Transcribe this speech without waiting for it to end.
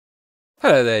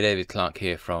Hello there, David Clarke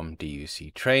here from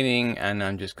DUC Training, and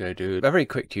I'm just going to do a very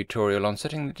quick tutorial on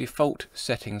setting the default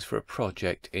settings for a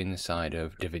project inside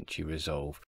of DaVinci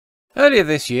Resolve. Earlier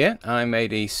this year, I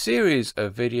made a series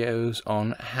of videos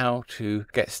on how to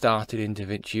get started in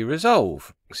DaVinci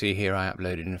Resolve. See here I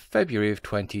uploaded in February of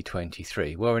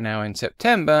 2023. Well, we're now in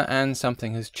September and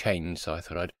something has changed, so I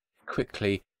thought I'd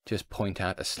quickly just point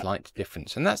out a slight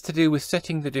difference, and that's to do with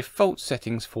setting the default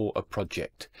settings for a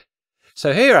project.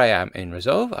 So here I am in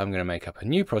Resolve. I'm going to make up a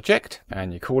new project,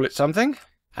 and you call it something,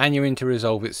 and you're into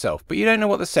Resolve itself, but you don't know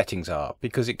what the settings are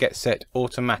because it gets set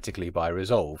automatically by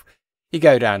Resolve. You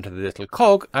go down to the little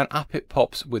cog and up it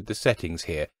pops with the settings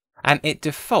here, and it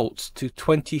defaults to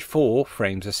 24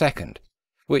 frames a second,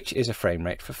 which is a frame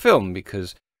rate for film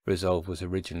because Resolve was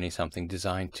originally something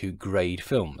designed to grade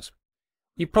films.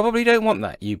 You probably don't want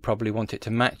that. You probably want it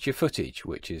to match your footage,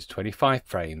 which is 25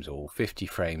 frames or 50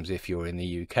 frames if you're in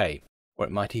the UK. Or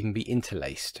it might even be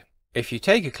interlaced. If you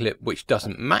take a clip which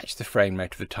doesn't match the frame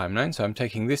rate of the timeline, so I'm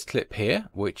taking this clip here,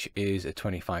 which is a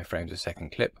 25 frames a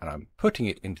second clip, and I'm putting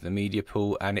it into the media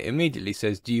pool, and it immediately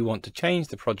says, do you want to change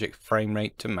the project frame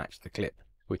rate to match the clip?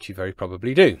 Which you very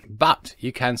probably do. But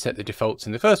you can set the defaults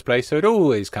in the first place, so it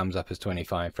always comes up as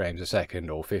 25 frames a second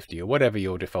or 50 or whatever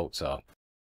your defaults are.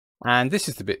 And this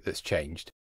is the bit that's changed.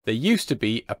 There used to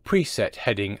be a preset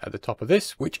heading at the top of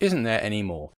this, which isn't there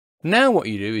anymore. Now what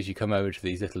you do is you come over to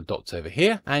these little dots over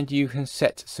here and you can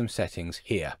set some settings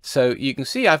here. So you can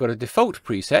see I've got a default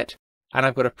preset and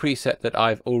I've got a preset that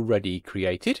I've already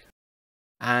created.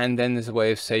 And then there's a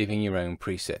way of saving your own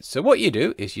presets. So what you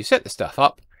do is you set the stuff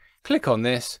up, click on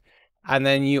this, and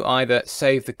then you either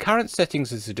save the current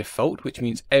settings as a default, which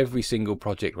means every single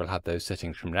project will have those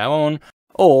settings from now on,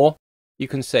 or you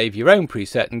can save your own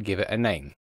preset and give it a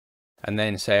name. And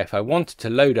then say if I wanted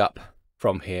to load up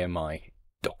from here my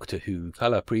Doctor Who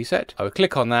colour preset, I would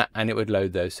click on that and it would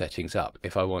load those settings up.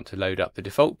 If I want to load up the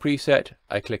default preset,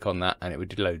 I click on that and it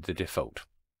would load the default.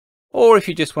 Or if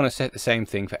you just want to set the same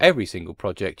thing for every single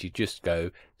project, you just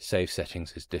go save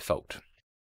settings as default.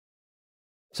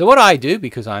 So what I do,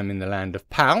 because I'm in the land of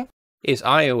PAL, is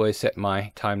I always set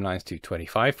my timelines to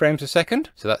 25 frames a second.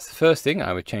 So that's the first thing.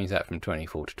 I would change that from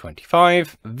 24 to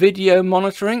 25. Video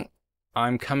monitoring.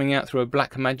 I'm coming out through a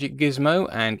Blackmagic gizmo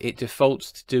and it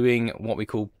defaults to doing what we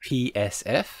call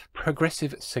PSF,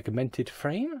 Progressive Segmented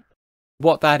Frame.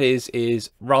 What that is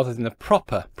rather than the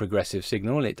proper progressive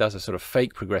signal, it does a sort of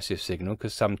fake progressive signal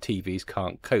because some TVs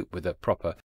can't cope with a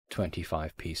proper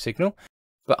 25p signal.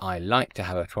 But I like to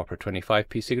have a proper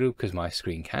 25p signal because my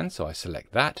screen can, so I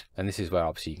select that. And this is where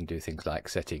obviously you can do things like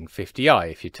setting 50i.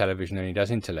 If your television only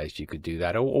does interlaced, you could do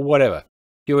that or whatever.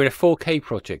 You're in a 4K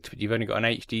project, but you've only got an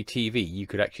HD TV, you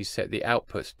could actually set the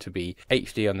output to be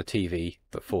HD on the TV,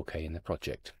 but 4K in the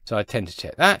project. So I tend to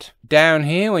check that. Down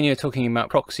here, when you're talking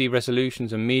about proxy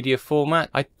resolutions and media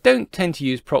format, I don't tend to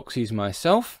use proxies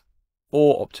myself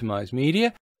or optimize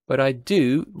media, but I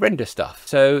do render stuff.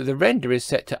 So the render is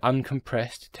set to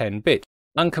uncompressed 10-bit.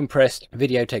 Uncompressed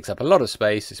video takes up a lot of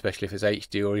space, especially if it's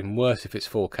HD or even worse if it's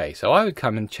 4K. So I would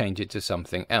come and change it to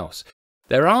something else.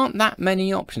 There aren't that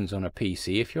many options on a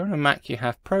PC. If you're on a Mac, you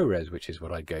have ProRes, which is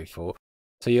what I'd go for.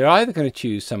 So you're either going to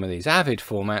choose some of these Avid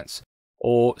formats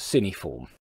or Cineform.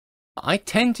 I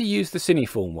tend to use the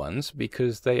Cineform ones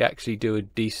because they actually do a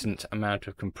decent amount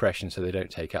of compression so they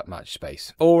don't take up much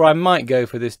space. Or I might go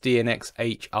for this DNX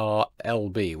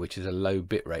HRLB, which is a low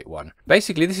bitrate one.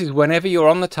 Basically, this is whenever you're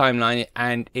on the timeline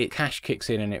and it cache kicks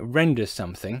in and it renders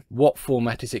something, what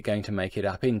format is it going to make it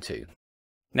up into?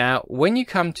 Now, when you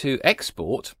come to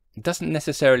export, it doesn't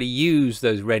necessarily use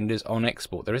those renders on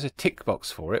export. There is a tick box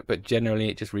for it, but generally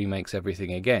it just remakes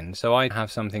everything again. So I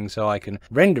have something so I can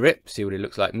render it, see what it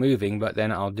looks like moving, but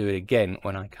then I'll do it again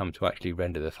when I come to actually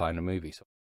render the final movie. So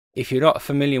if you're not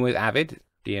familiar with Avid,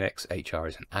 DNX HR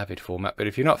is an Avid format, but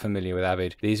if you're not familiar with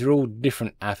Avid, these are all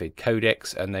different Avid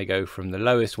codecs and they go from the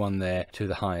lowest one there to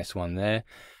the highest one there.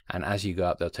 And as you go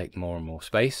up, they'll take more and more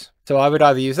space. So I would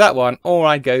either use that one or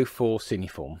I'd go for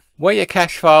Cineform. Where your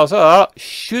cache files are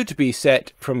should be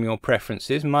set from your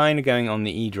preferences. Mine are going on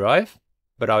the E drive,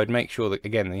 but I would make sure that,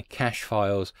 again, the cache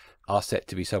files are set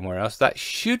to be somewhere else. That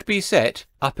should be set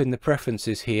up in the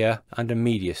preferences here under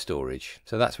media storage.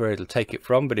 So that's where it'll take it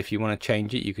from. But if you want to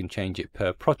change it, you can change it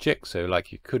per project. So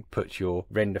like you could put your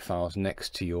render files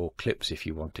next to your clips if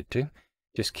you wanted to.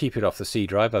 Just keep it off the C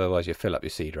drive, otherwise you'll fill up your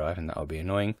C drive and that'll be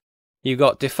annoying. You've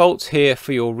got defaults here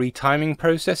for your retiming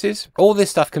processes. All this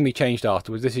stuff can be changed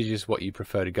afterwards. This is just what you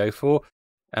prefer to go for.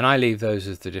 And I leave those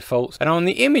as the defaults. And on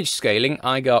the image scaling,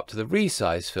 I go up to the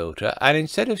resize filter. And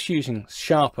instead of choosing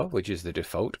sharper, which is the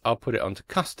default, I'll put it onto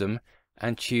custom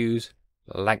and choose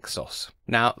Lanxos.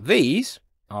 Now these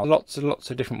are lots and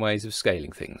lots of different ways of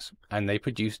scaling things, and they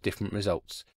produce different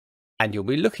results. And you'll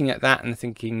be looking at that and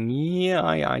thinking, yeah,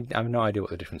 I have no idea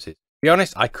what the difference is. To be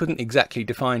honest, I couldn't exactly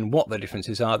define what the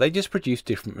differences are. They just produce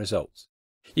different results.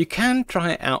 You can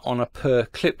try it out on a per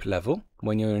clip level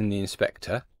when you're in the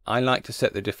inspector. I like to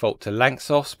set the default to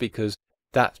Lanxos because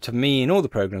that, to me, in all the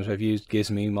programs I've used, gives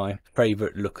me my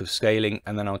favorite look of scaling,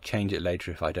 and then I'll change it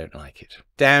later if I don't like it.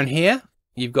 Down here,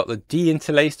 you've got the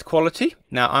deinterlaced quality.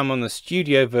 Now I'm on the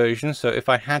studio version, so if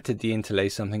I had to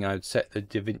deinterlace something, I would set the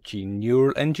DaVinci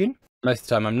Neural Engine. Most of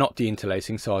the time I'm not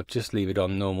deinterlacing, so I'll just leave it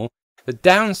on normal. The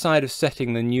downside of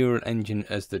setting the Neural Engine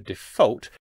as the default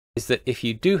is that if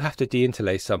you do have to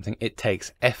deinterlace something, it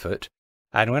takes effort.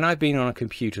 And when I've been on a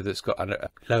computer that's got a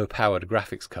low powered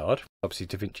graphics card, obviously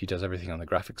DaVinci does everything on the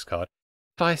graphics card,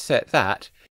 if I set that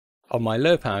on my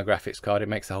low power graphics card, it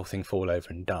makes the whole thing fall over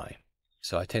and die.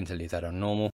 So I tend to leave that on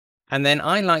normal. And then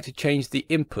I like to change the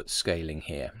input scaling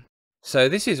here. So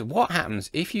this is what happens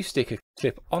if you stick a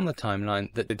clip on the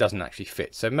timeline that it doesn't actually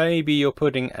fit. So maybe you're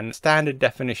putting a standard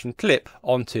definition clip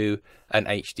onto an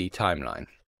HD timeline.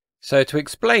 So to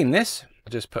explain this,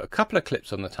 I'll just put a couple of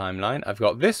clips on the timeline. I've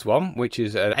got this one, which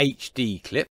is an HD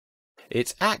clip.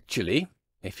 It's actually,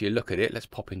 if you look at it, let's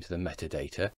pop into the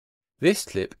metadata. This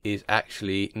clip is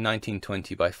actually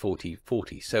 1920 by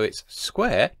 4040. So it's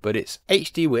square, but it's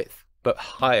HD width, but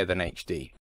higher than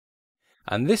HD.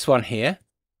 And this one here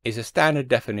is a standard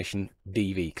definition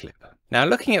DV clip. Now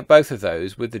looking at both of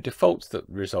those with the defaults that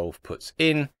Resolve puts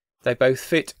in, they both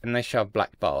fit and they shove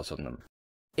black bars on them.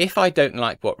 If I don't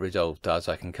like what Resolve does,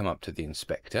 I can come up to the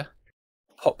inspector,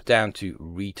 hop down to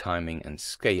retiming and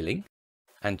scaling,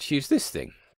 and choose this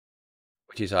thing,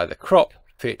 which is either crop,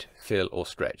 fit, fill, or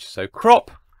stretch. So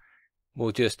crop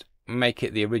will just make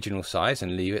it the original size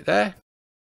and leave it there.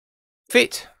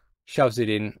 Fit shoves it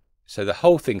in so the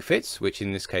whole thing fits, which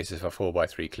in this case is a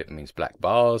 4x3 clip means black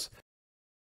bars.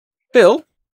 Fill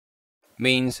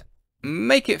means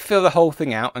make it fill the whole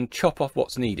thing out and chop off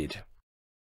what's needed.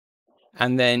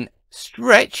 And then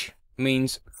stretch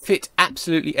means fit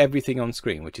absolutely everything on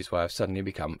screen, which is why I've suddenly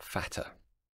become fatter.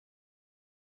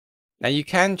 Now you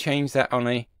can change that on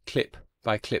a clip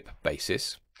by clip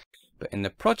basis, but in the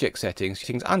project settings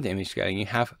under image scaling, you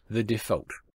have the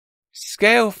default.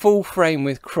 Scale full frame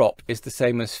with crop is the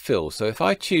same as fill. So if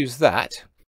I choose that,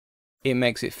 it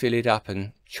makes it fill it up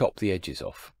and chop the edges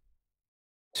off.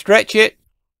 Stretch it,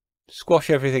 squash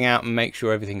everything out and make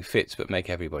sure everything fits, but make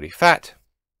everybody fat.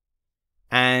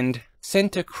 And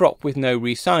center crop with no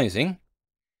resizing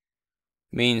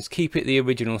means keep it the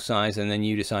original size and then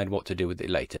you decide what to do with it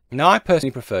later. Now I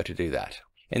personally prefer to do that.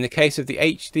 In the case of the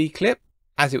HD clip,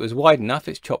 as it was wide enough,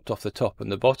 it's chopped off the top and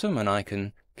the bottom, and I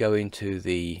can go into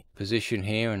the position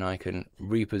here and I can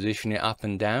reposition it up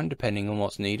and down depending on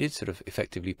what's needed, sort of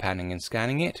effectively panning and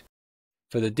scanning it.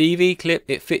 For the DV clip,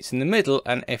 it fits in the middle,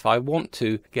 and if I want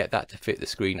to get that to fit the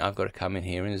screen, I've got to come in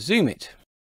here and zoom it.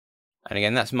 And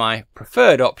again, that's my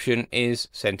preferred option, is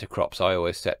center crop, so I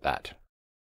always set that.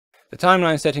 The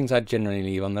timeline settings I'd generally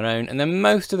leave on their own, and then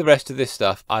most of the rest of this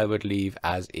stuff I would leave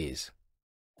as is.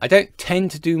 I don't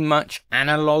tend to do much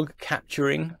analog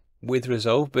capturing with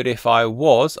Resolve, but if I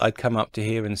was, I'd come up to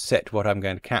here and set what I'm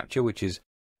going to capture, which is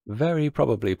very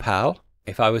probably PAL.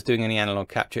 If I was doing any analog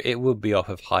capture, it would be off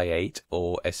of Hi8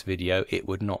 or S-Video. It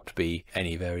would not be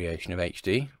any variation of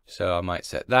HD. So I might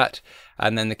set that.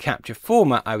 And then the capture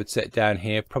format I would set down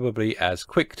here probably as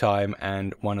QuickTime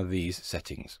and one of these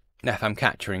settings. Now if I'm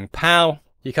capturing PAL,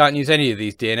 you can't use any of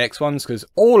these DNX ones because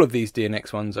all of these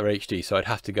DNX ones are HD, so I'd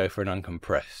have to go for an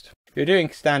uncompressed. If you're doing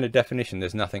standard definition,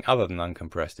 there's nothing other than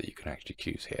uncompressed that you can actually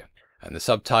choose here. And the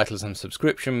subtitles and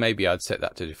subscription, maybe I'd set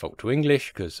that to default to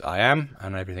English because I am,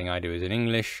 and everything I do is in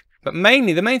English. But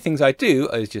mainly the main things I do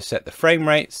is just set the frame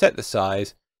rate, set the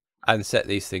size, and set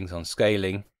these things on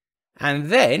scaling.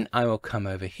 And then I will come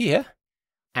over here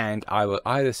and I will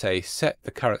either say set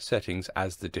the current settings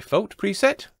as the default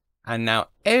preset. And now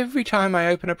every time I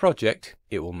open a project,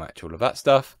 it will match all of that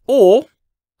stuff. Or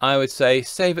I would say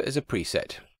save it as a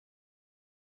preset.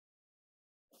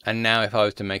 And now if I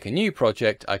was to make a new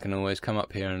project, I can always come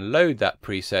up here and load that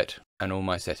preset and all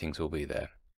my settings will be there.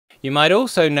 You might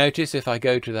also notice if I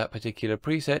go to that particular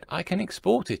preset, I can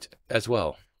export it as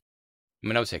well. I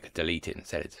mean, obviously I could delete it and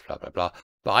set it to blah, blah, blah,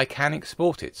 but I can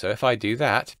export it. So if I do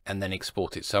that and then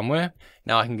export it somewhere,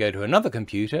 now I can go to another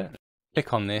computer,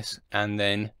 click on this and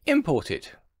then import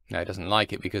it. Now it doesn't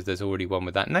like it because there's already one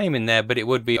with that name in there, but it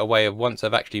would be a way of, once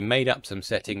I've actually made up some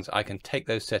settings, I can take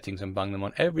those settings and bung them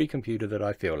on every computer that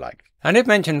I feel like. And I've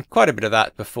mentioned quite a bit of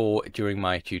that before during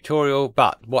my tutorial,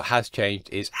 but what has changed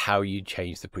is how you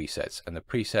change the presets. And the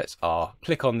presets are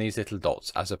click on these little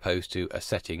dots as opposed to a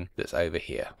setting that's over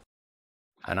here.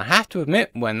 And I have to admit,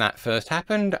 when that first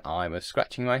happened, I was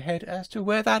scratching my head as to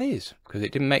where that is, because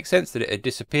it didn't make sense that it had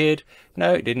disappeared.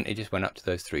 No, it didn't. It just went up to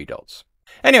those 3 dots.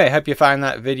 Anyway, hope you found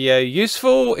that video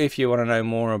useful. If you want to know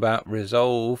more about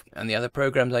Resolve and the other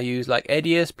programs I use like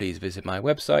Edius, please visit my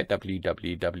website,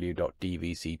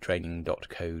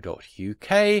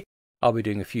 www.dvctraining.co.uk. I'll be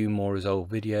doing a few more Resolve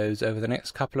videos over the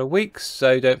next couple of weeks,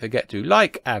 so don't forget to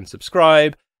like and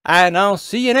subscribe, and I'll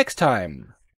see you next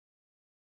time.